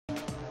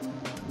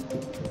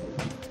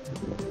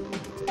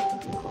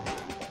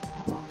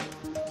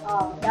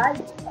Guys,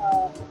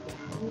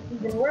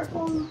 we've been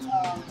working. I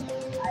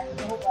don't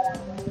know what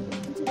I'm going to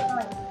do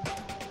tonight.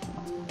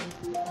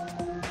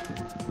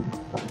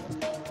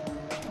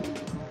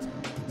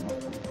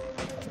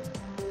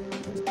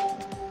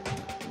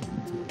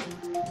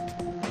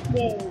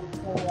 Yay!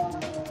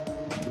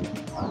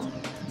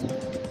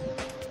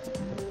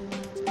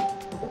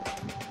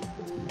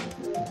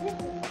 This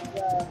is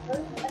the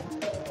first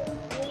episode of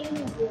playing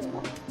game.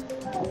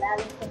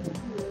 Larry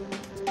Computer.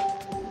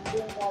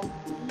 Game called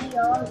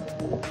Beyond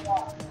the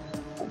Wall.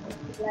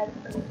 Like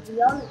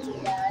Beyond the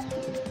Dash,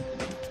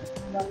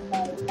 but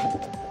can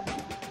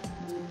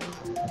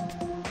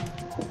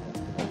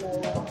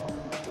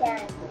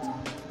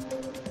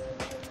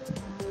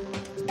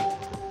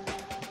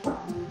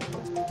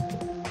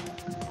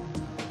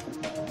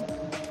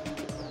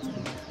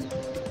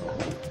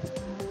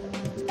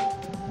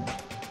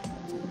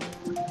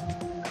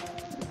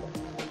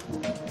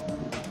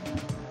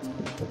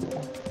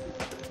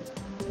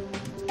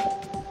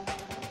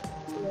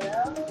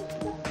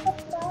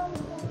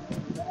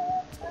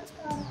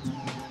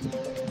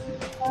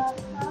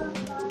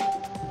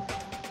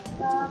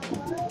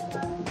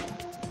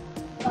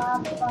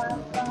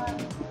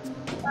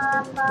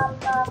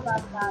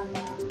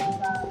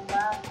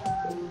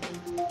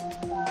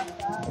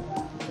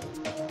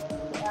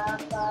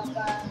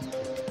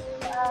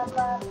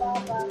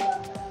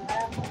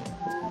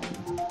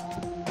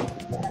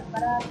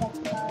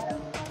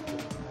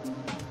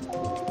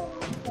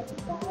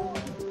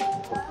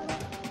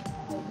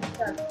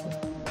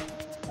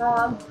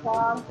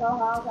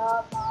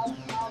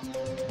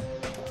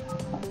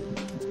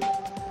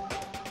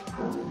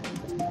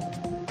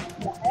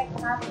the heck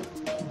happened?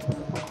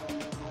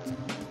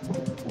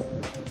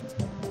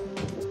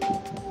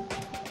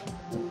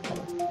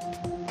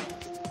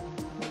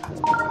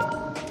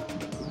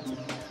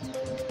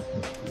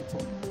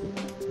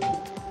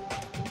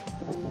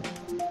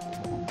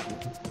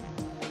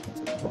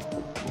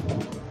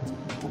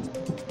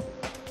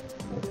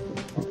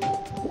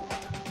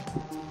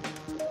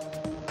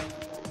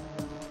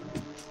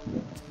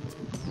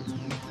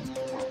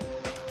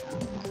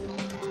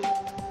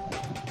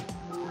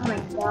 Oh my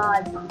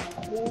god,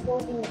 the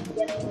encoding is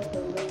getting me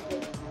the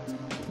latest.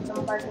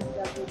 Some parts of the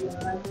video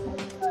are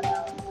cut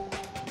out.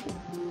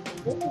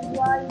 This is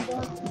why you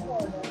don't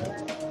record,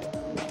 alright?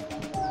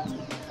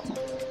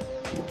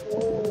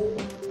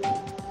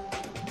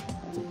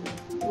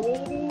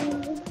 Waiting.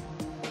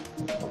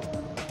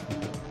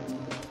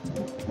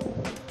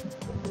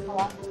 Hold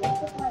on, let's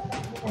put my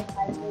computer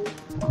sideways.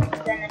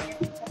 Then I just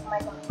put my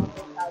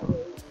computer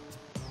sideways.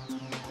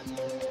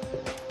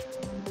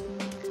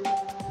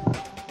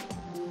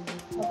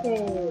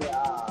 Okay,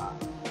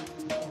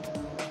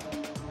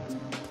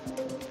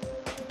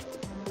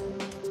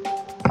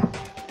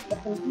 the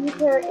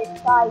computer is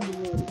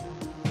sideways.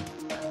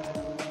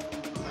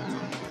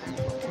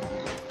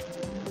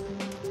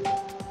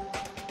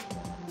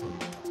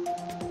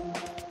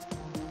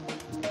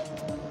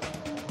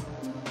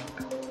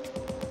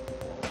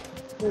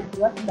 Wait,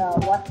 what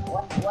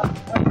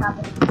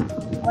happened?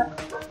 What?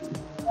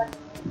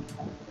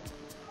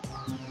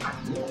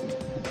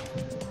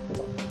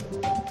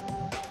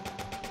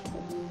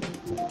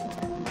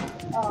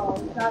 Oh,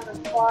 it's not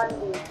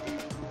responding.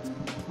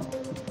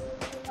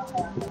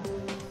 Okay.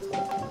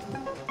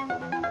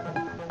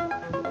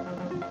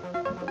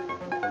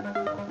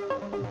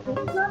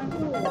 It's not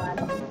too bad.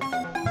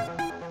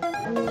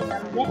 I mean,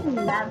 I'm getting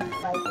lag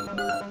spikes.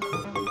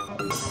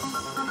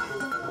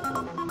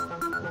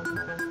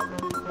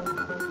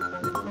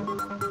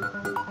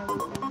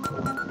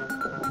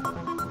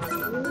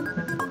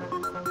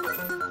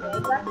 Okay, I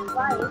got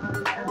spikes.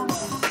 I don't know.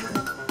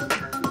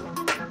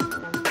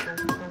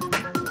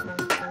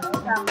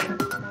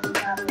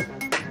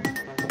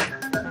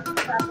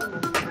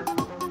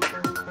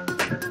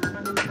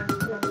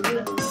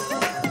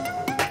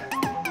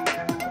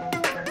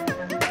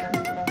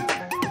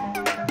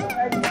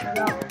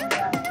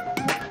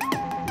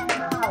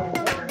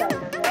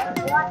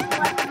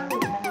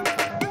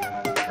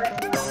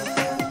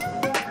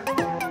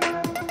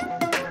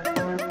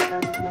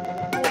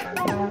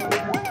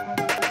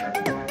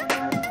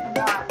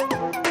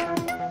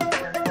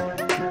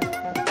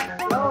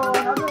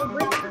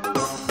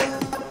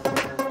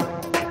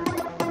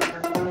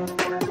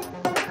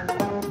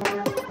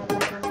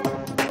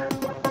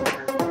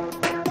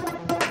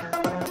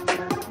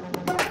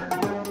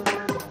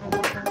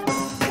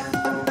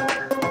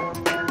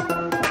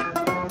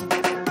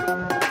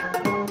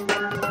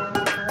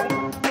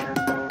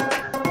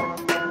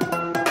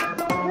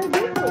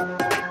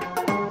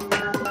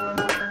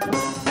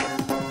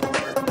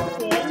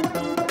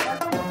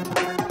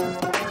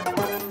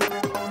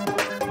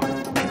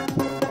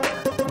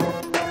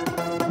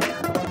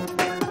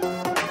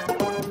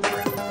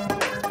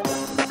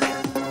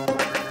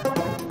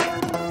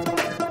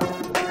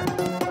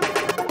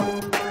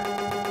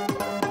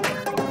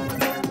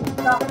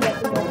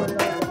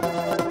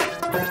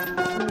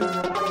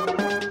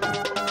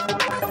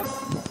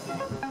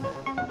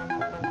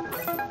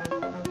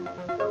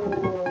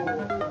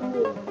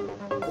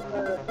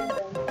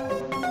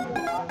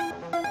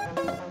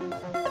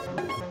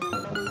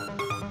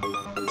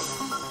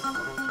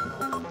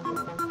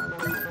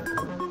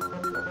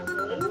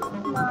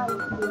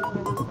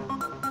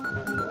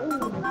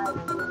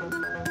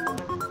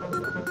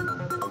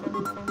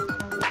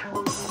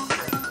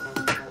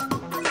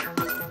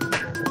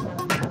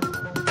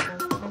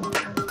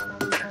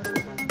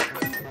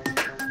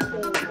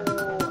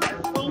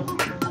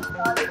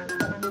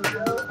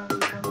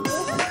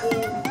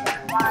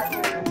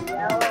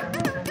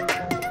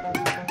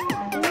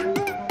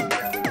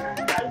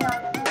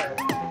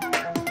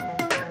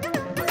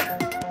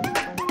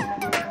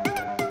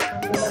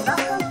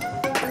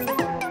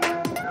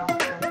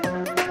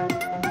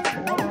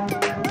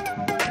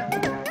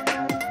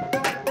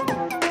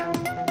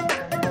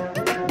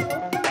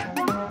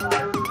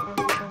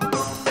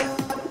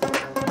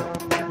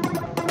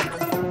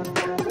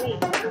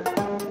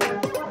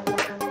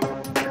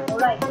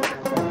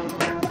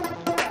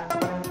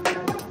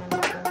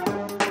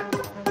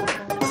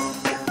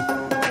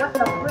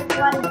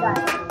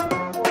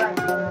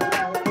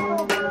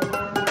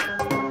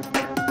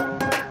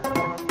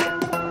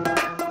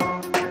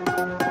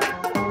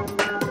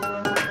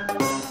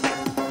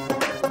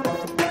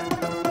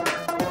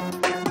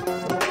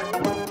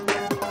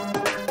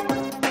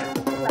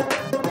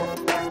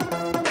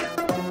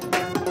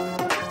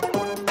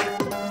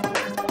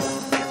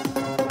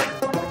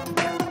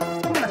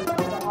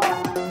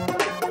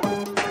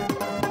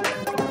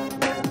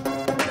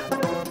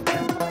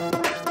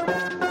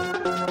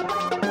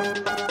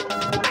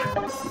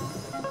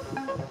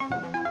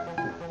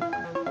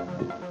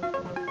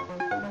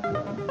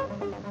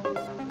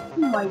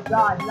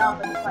 god,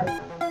 lava is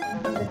like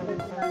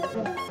 139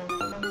 minutes.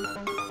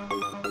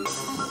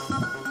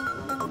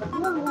 But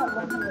you only have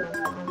 100 minutes.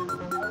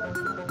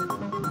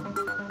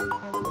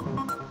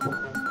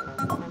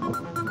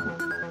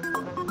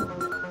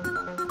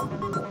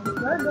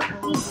 You're the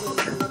speed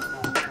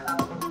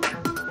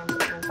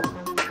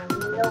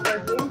over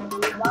here,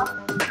 move up,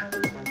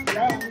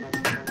 then.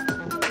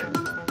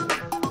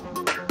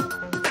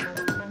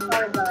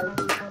 Sorry guys.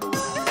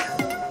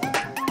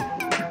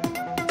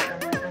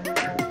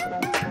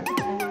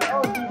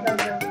 Oh, these are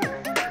the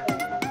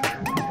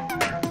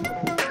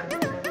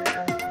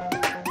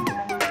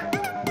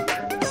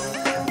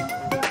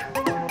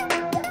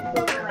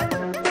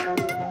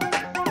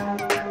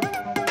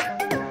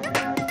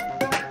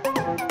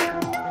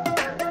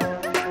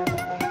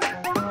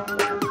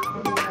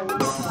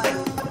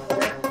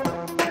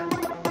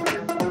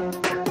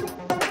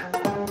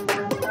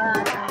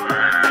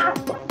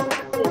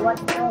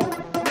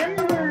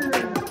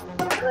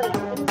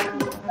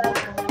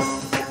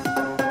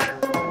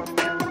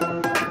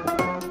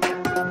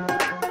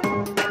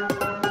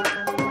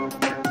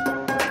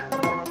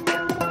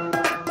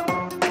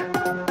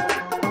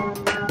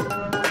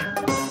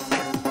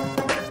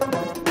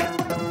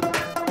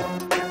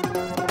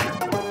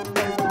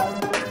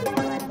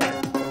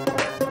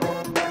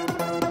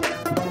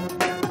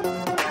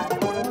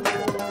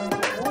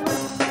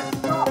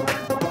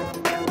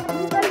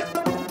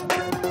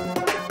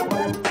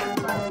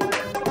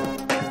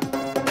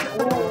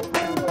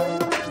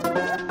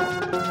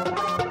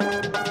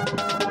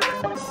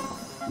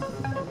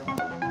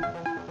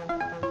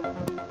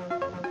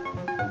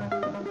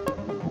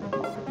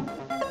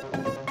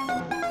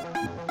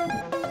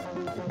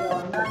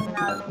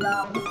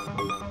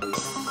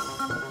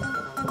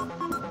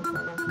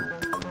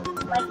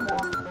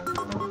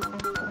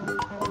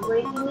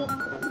breaking it.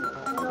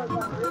 No, it's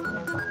not breaking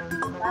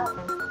it. Wow.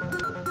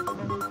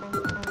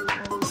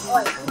 Oh,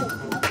 I see it.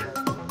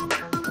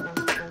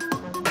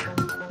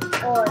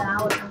 Oh,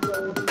 now it's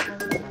good.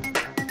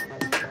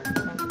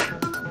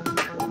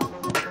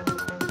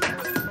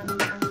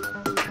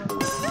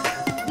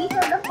 These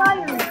are the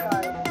firing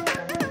cards.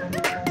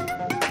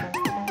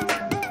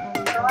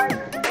 Sword,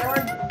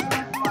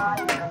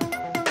 fire.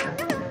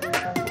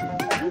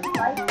 Are these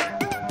fighting?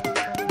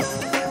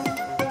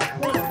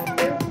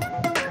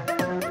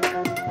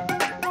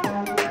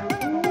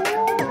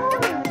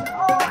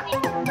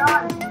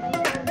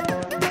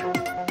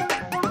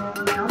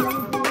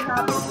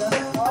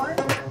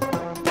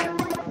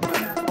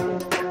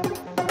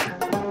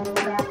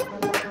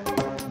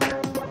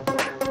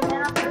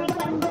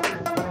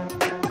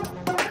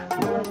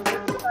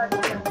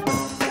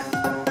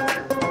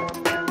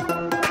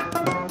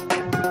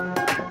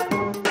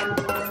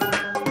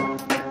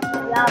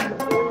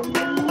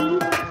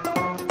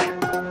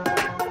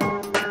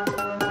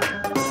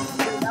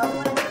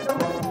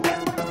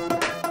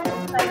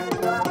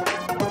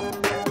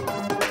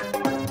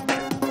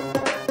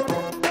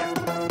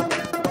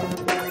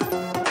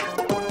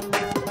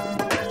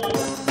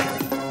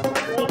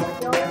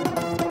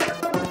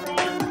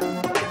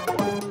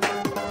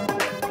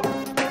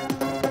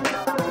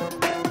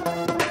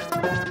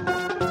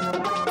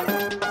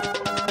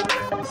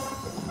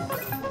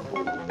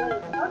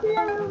 How did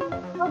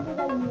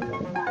I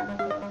use that?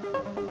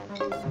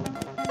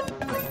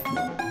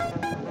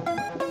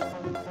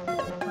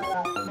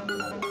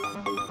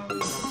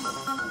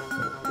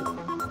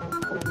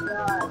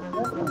 God,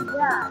 what is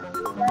that?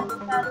 Is that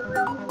the shadow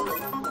realm?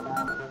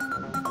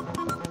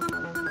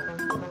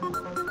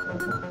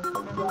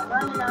 Yeah, I'm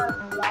running out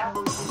of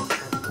blocks.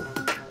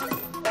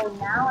 Oh,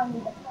 now I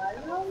need a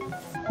shadow realm?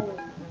 Oh,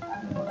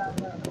 I'm no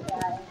longer a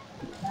guy.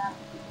 That.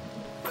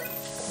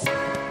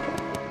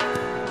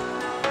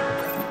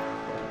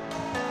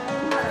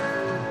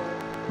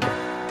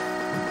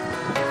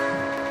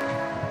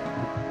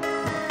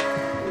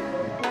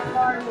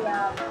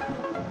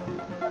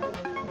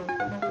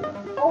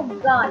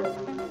 Oh god,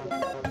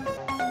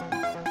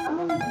 I'm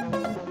gonna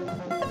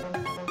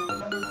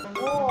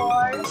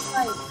or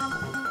like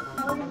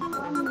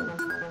 21.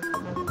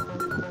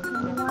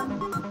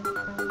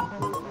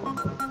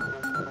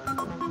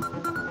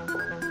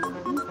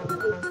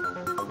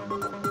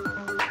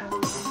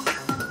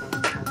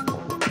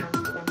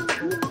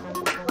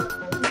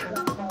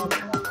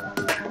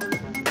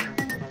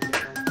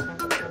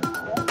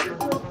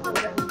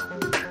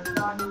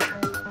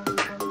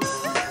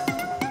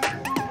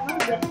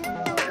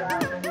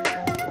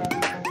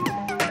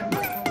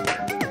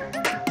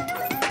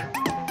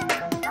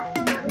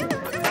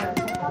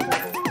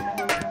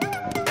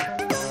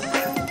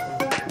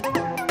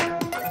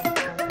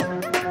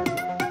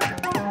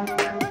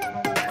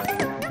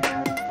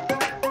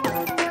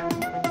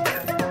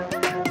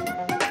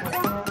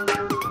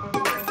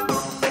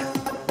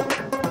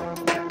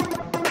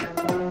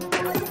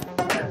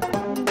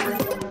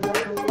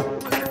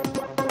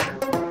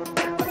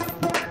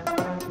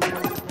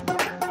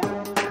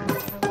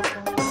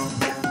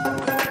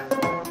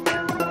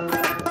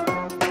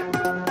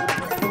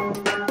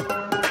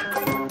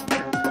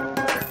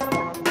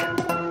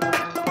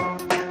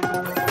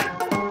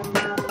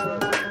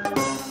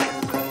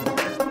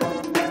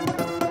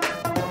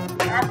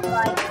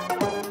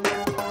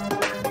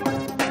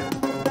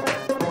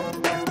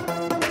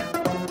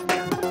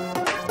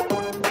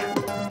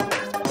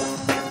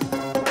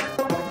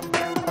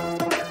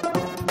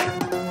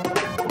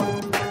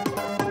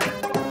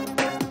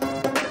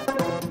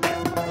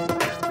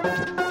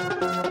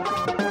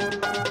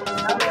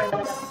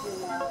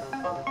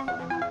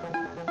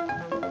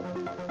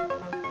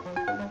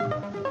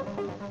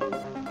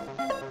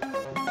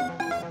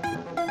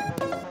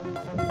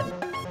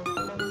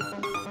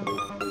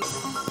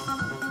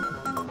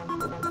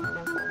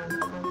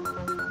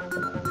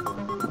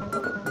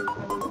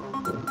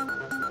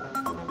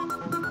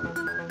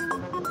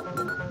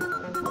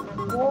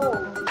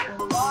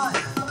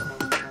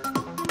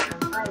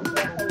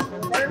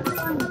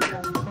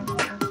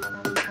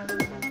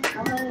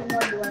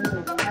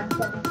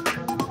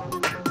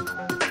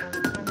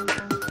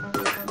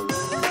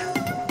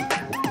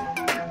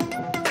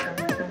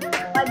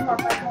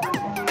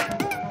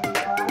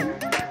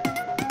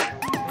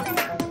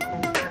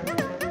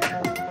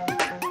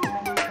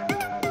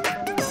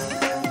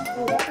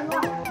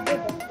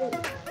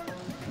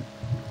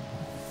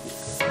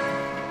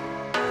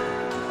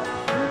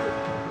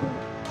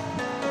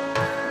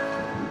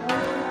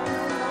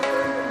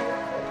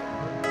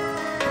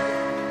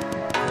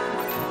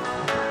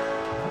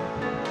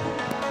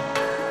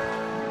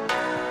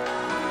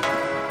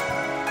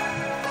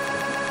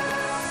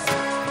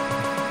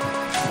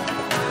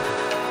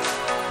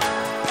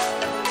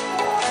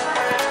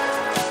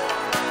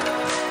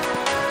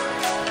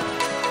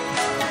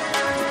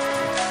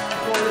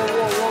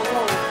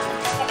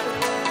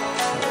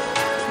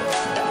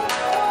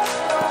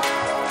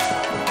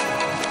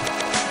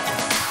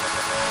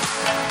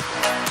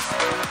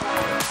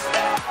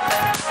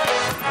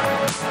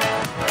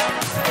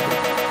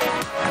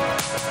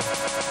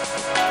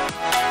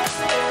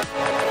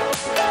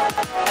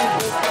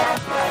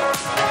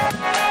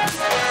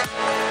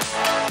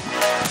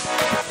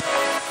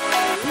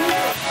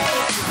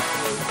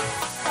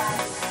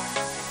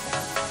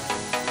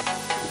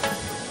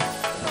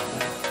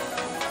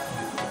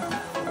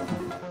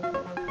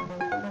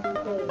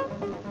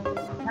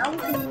 we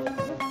can use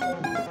this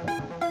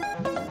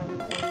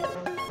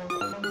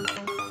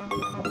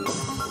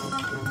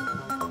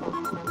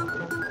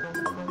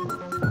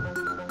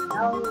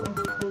now,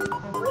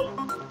 wait.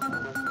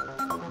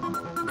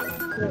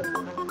 Good.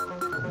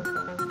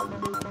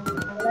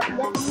 Let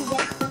me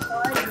get the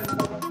card and then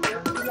we'll see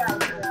the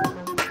idea.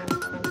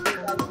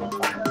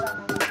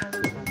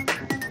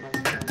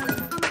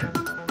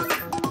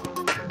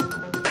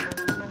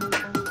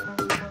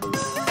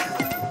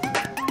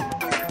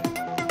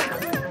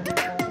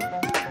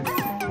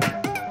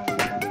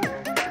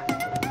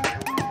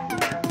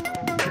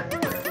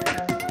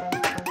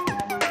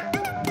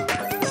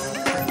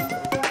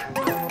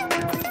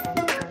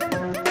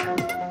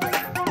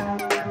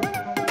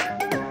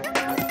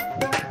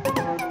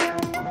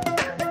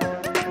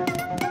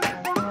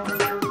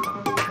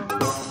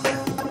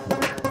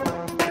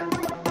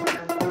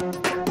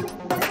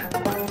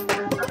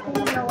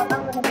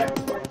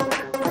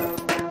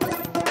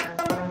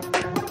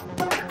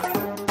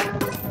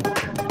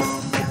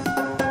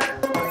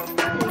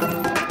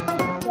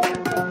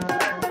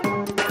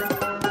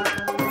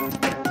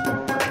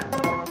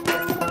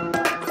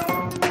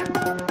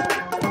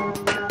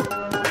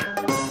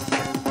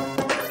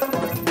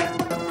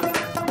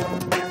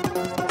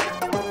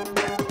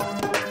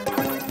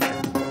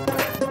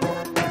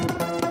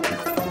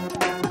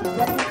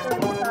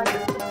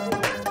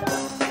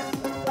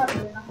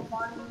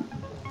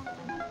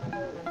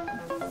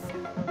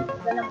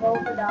 Gonna go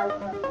for the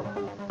alpha.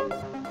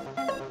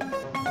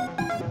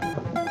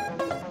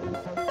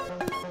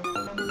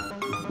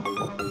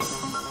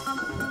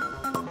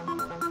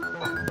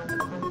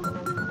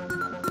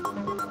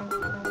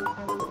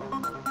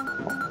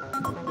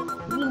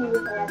 Ini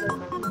saya ada.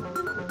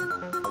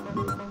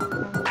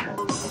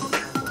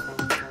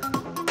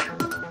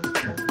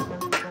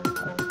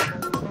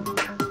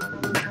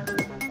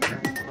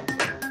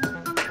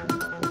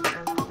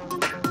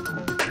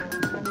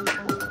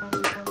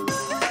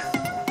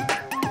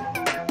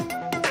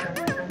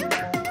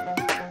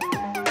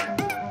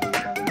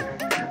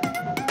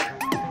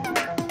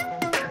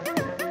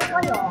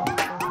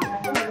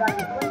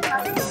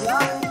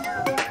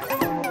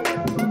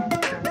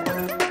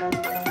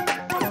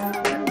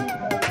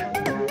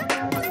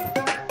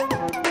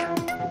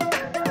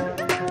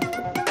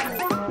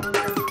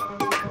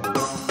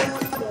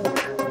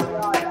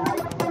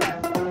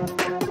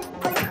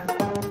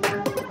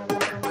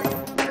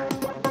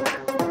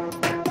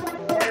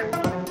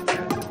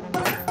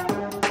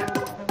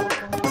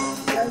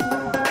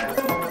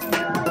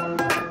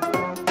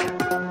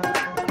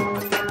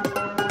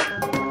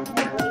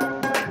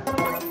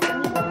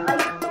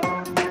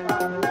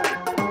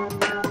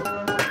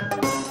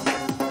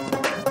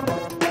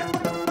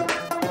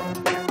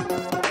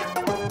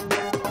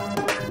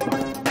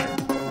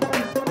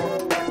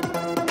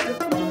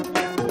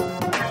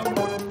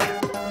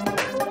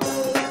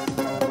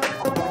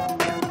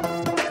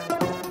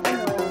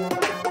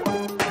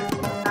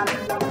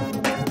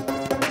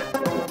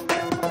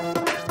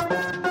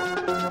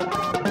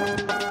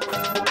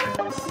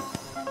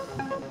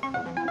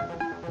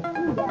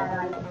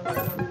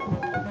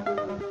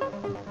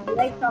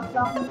 Stop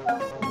blocking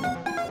yourself.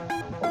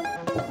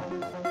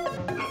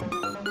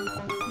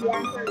 The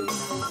answer is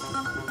no.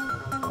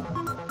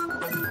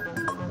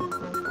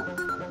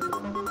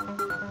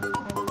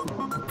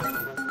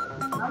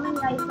 How many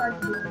ice cards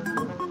do you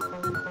need?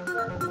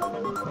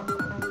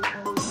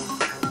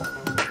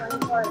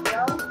 24 as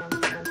well.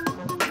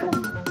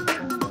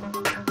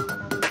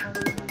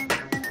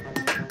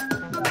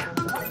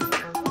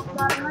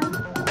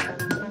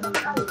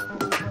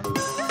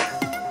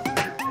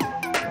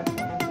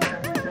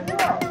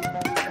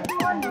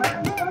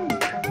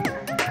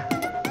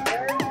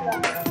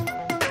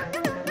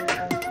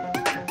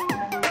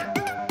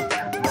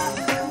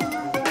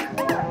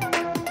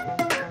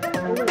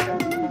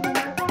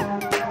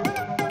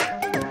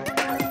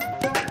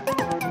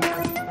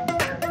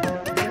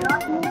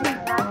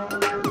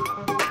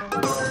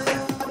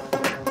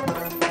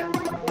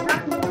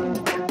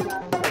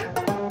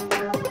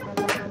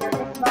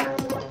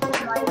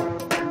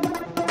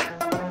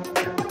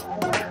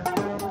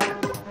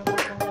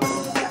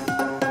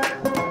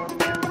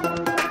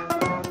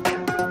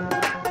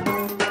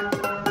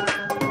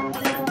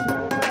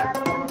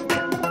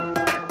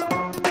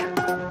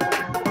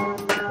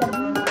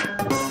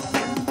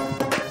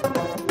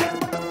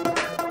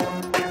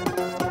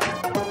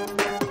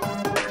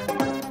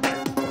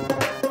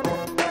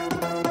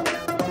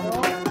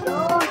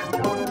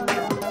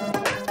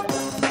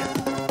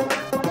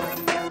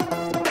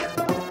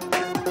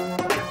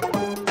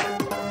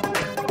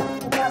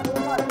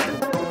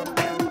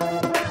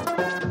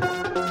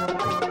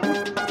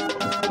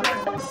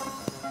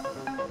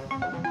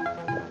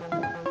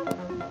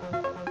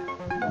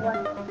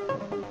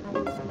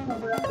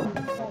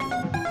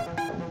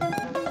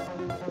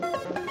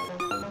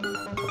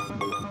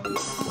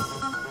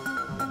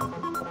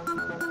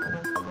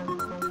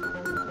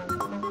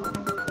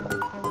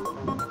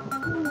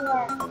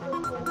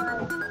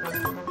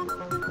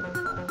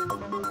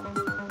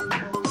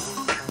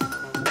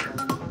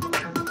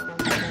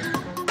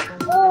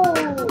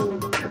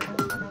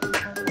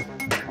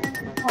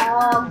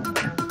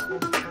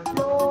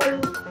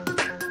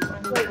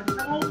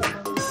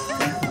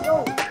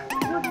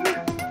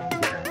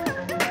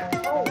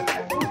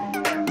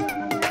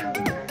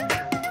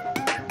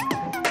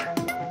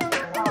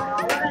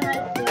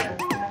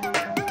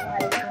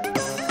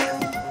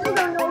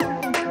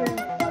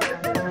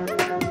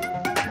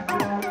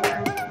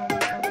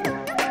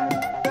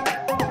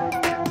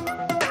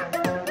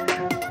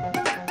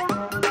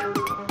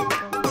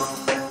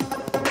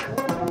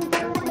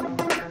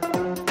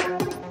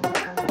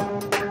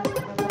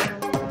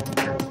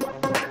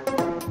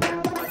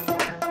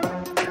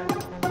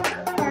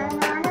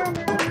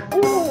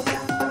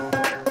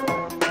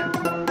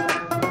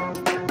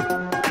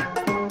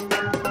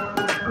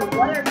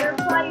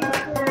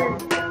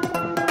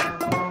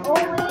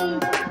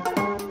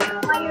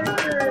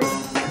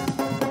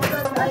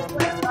 Like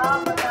with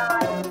lava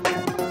guys.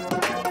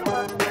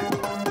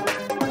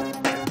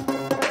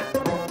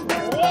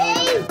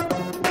 Hey!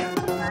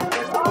 That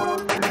was all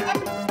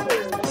empty.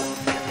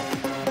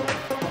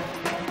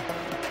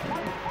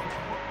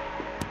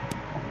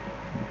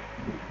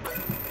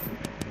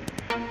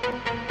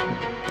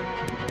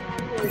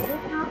 Okay,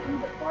 this not in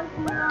the first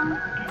round.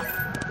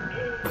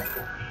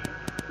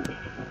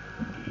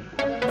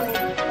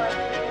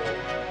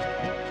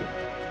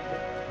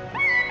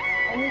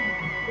 I need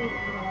 8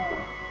 more.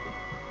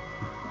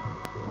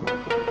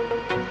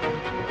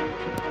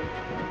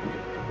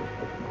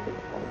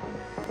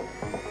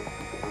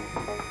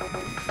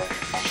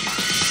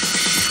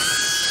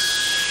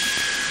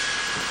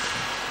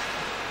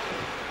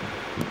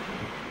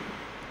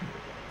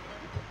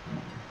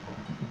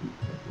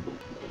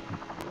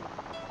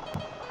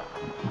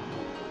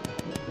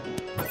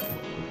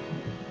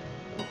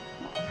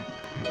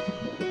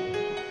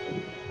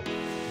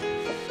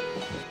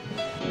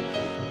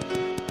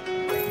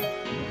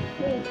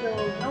 Okay, so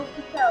note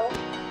to self,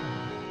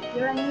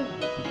 you're a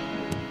newbie.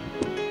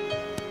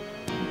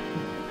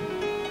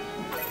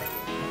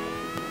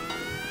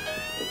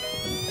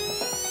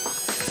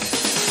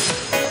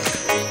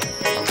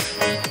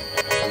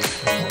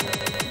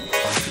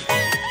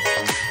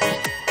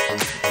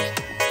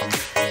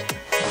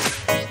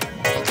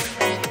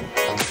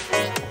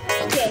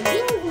 Okay,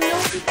 you will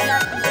notice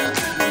that you can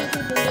see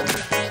the little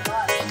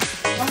bar.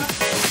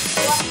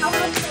 How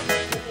much of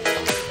it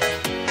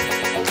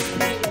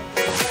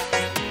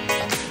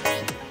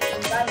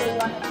is rather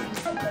one of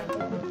these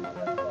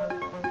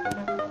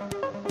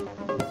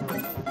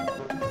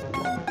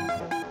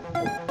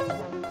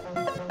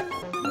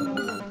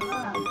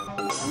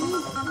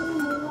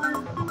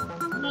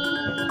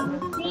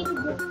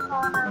this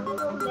corner a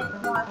little bit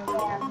more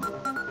careful.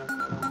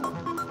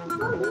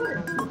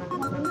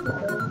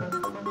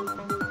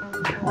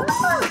 Oh,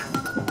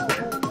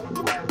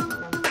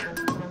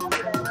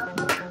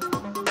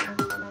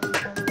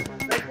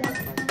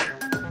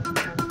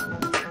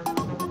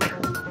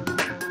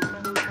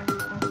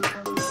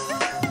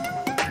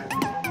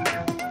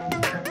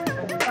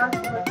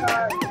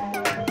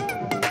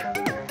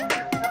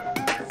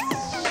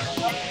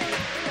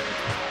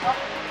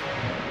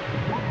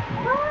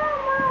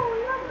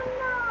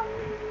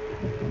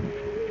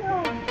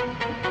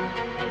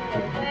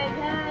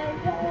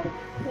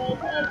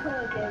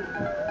 here.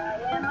 I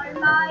am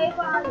alive,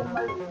 I am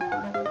alive.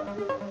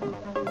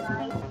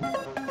 Nice.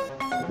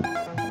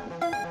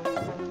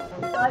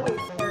 Now your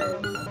turn.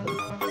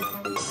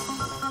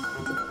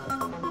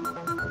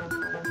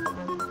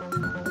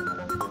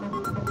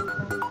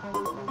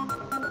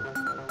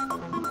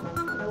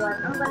 So what,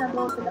 I'm gonna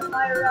go to the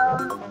fire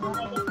round, and when I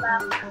get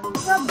back,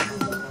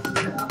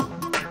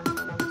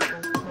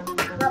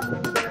 probably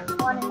there's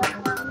one enough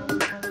for me.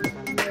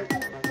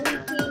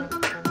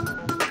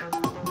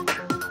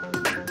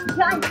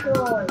 Giant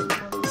sword!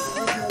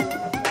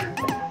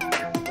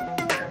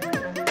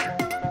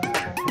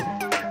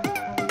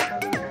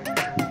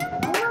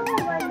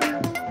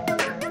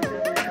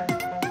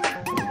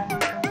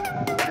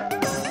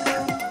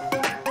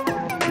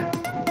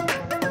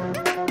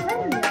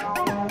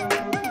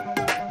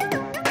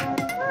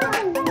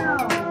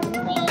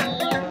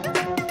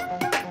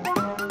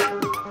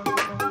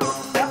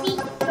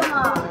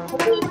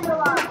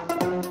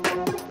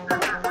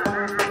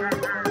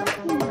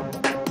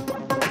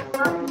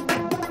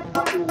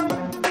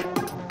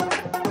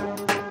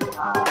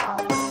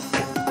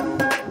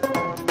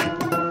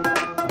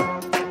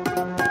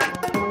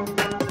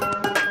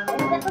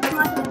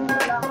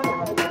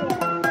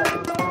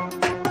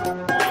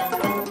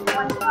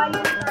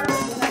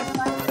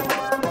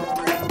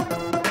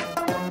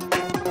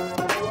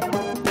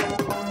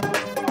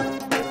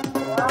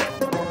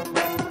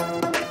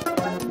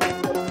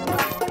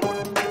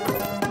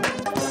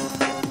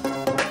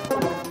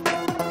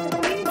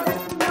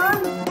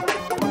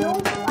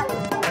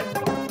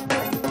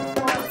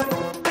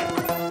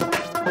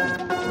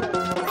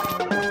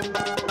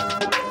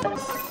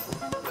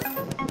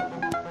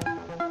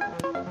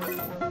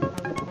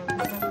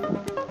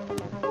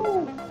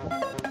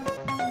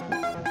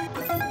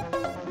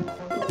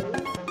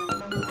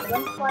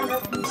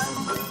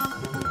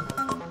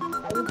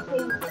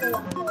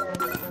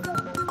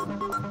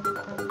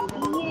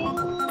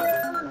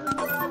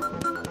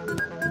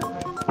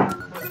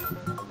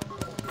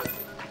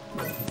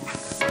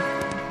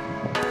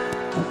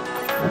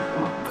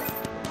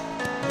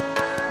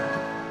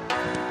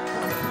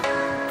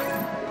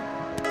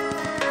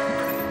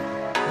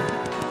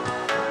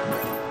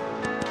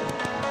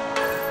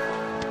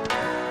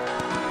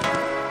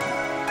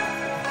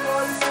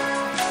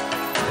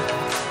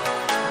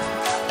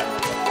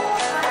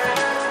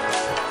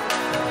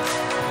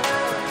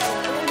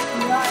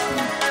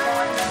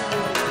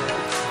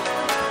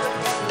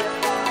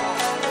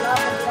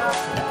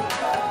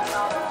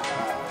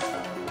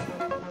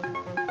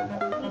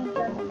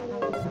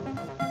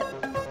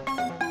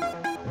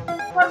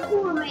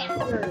 Parkour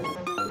Master.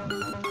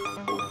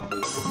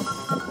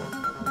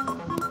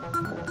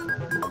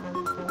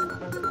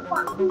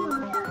 Parkour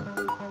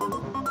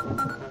Master.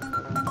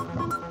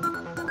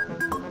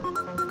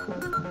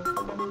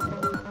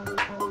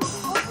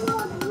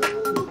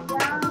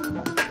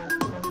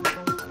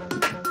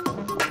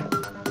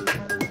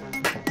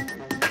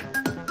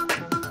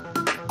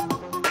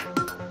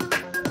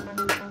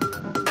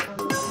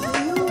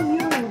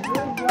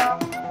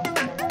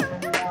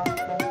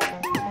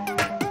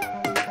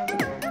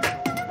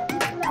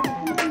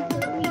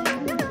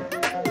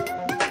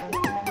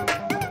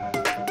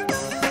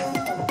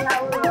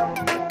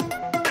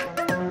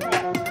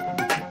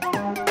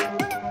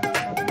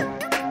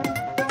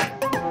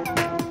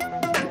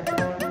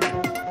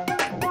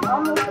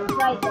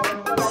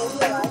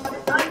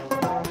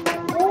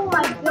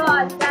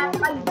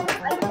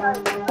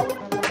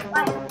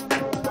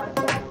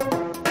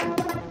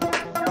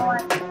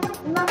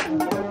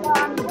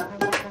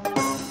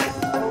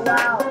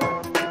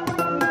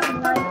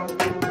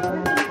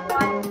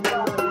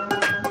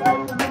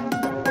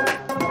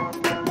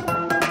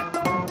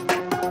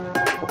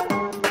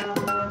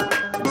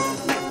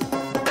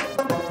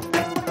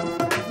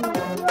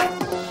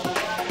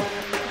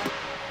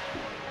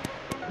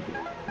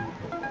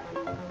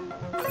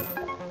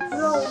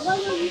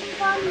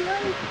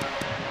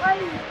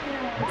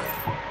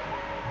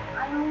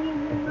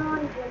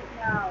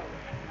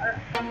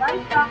 Why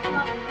talk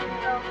about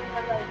myself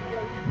because I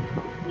play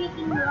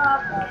speaking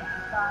Roblox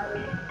style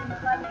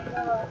inside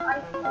the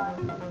icon?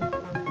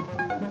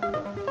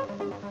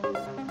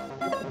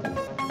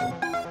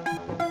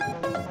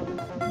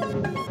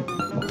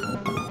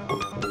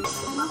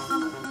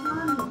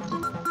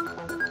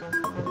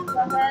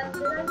 The hell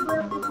did I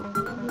build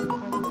this?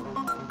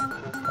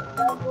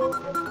 Double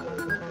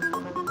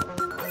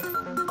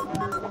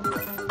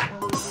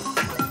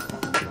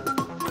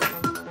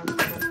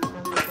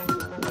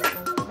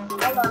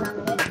hold on a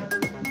minute.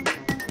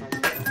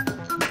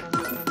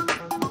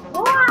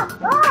 Ah!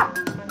 Ah!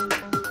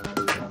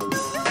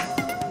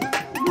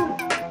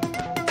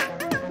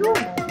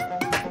 Dude.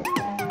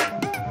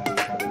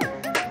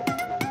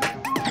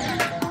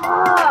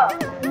 Oh!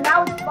 Now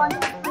it's fun to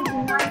see the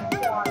nice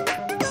one.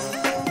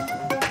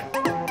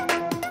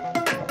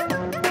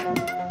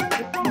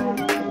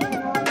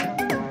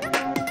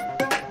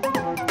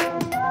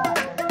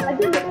 I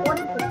think it's 1%.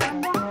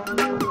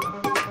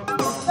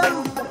 Some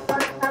of the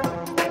first time.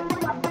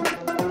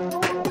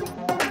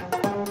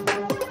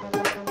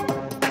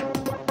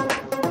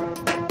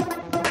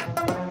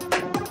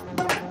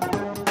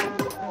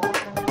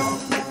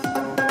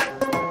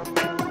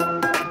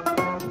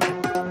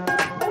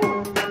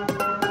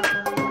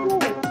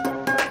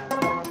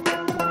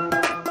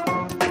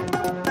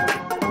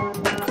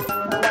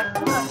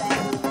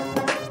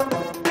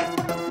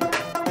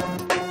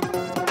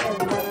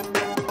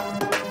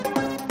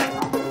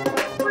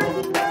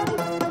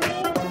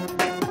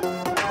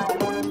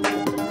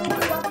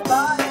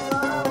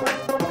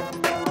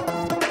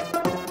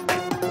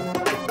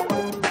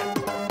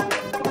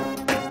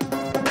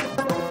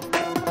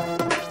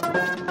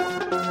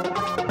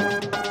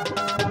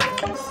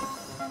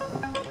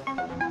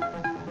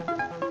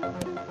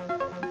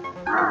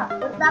 Ah,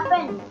 what's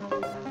happened?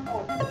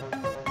 Oh.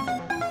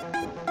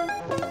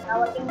 Now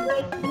I can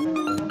break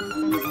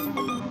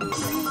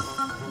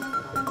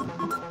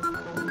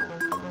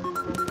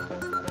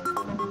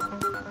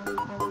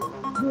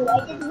Dude, I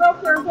just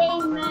broke your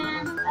game,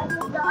 man. I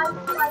just died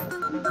twice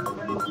in the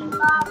freaking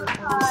lava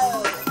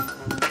tile.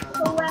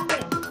 So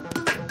epic.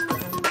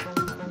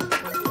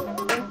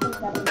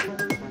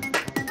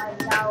 I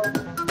now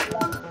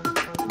left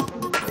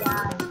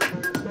enthusiasm.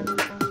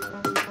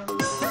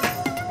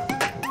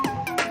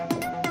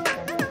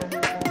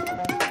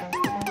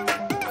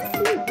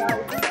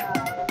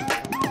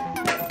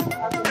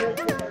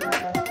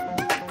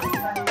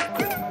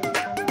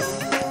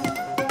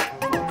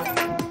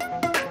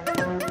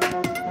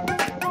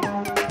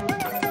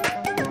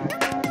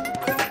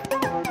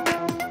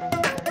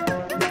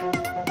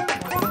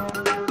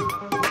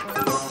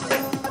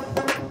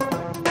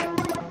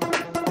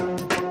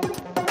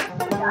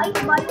 Ice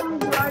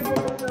biomes are the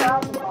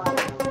round one.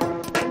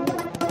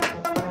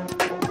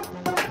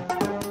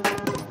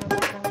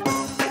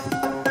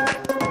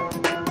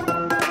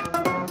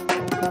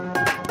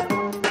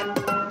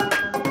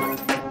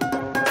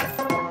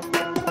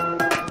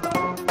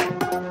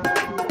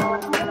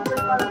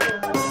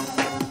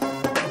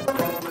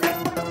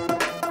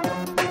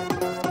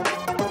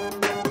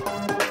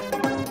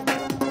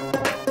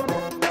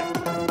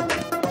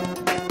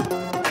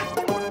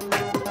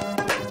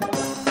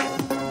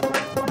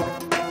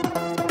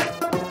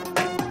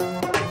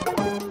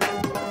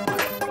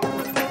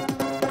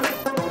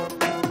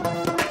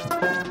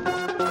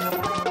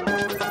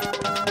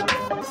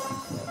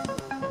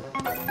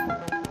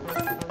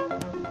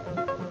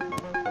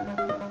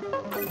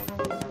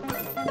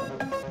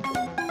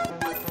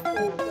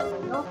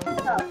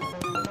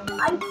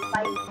 Ice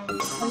spike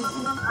and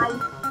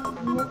ice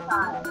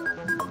missile.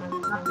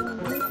 Nothing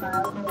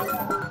missile, but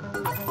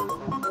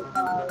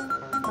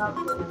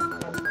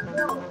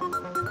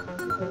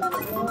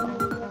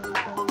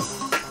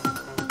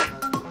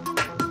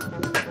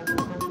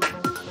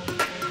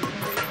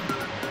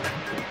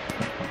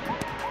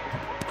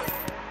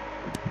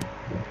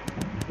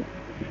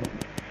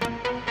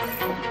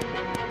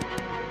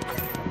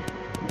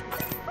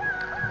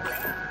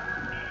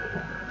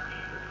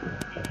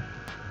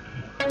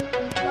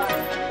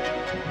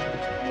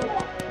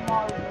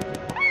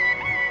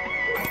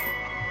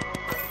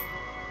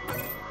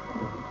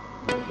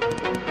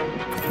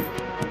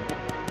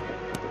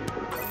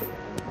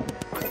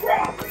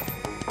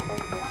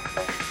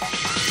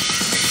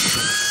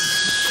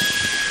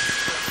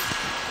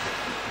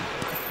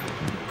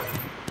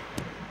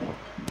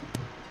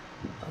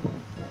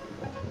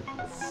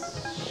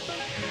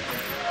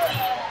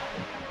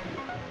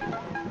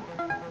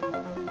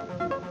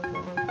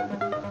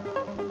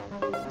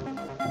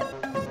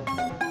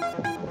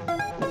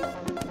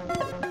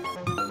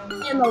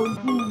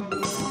MOD.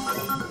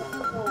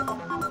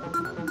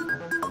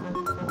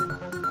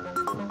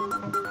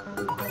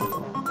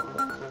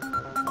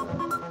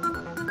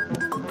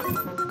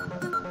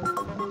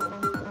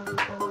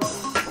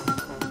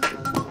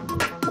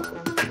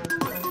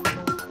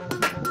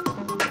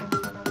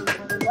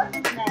 What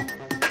is next?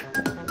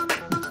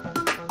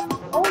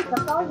 Oh, it's a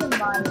 1,000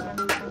 miles.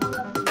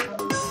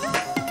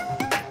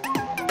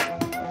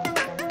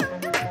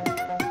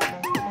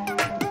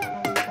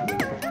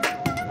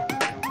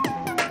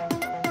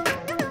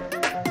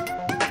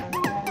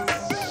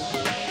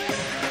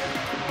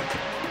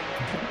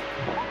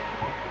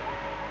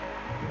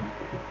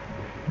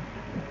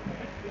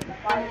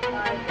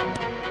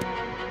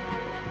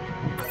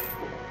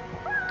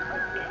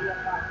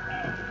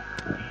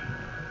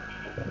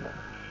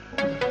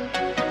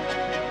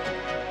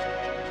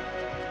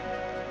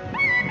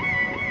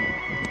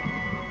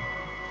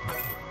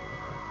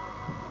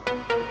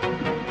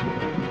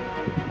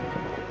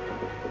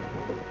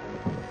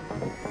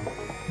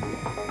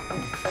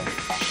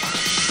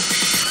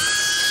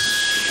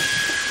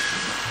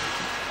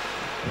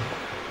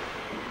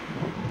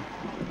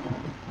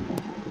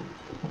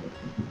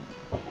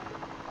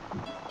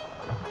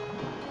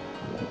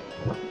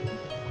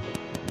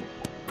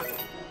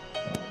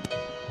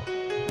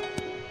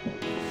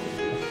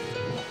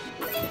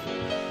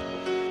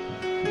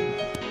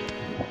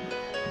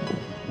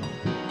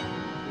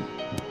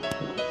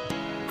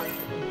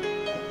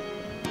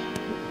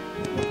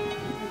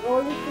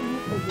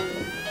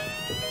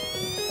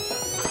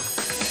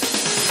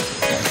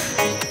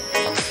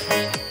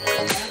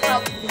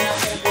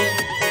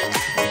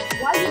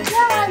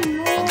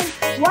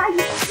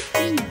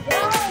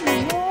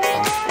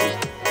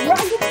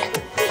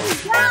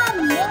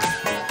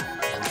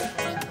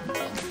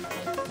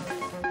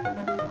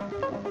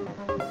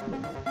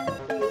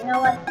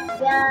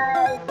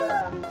 guys.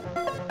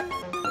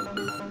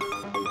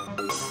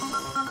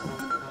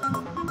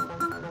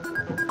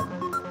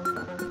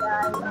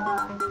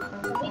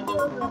 The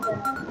videos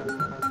are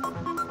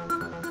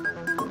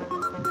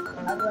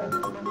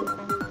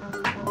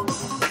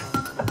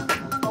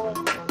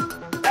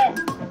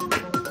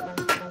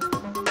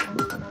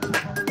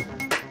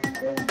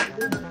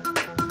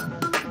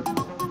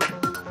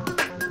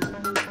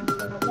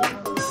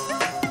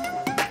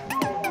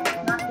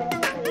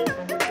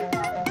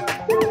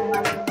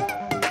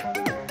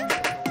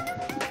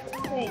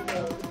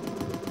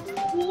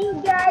see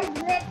you guys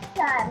next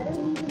time. I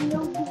don't even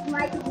know if this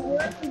mic is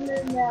working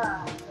or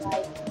not.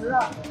 Like, bro,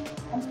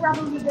 I'm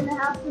probably gonna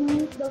have to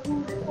mute the whole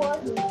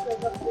recording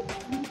because of the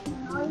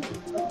noise.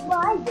 But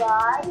bye,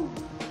 guys.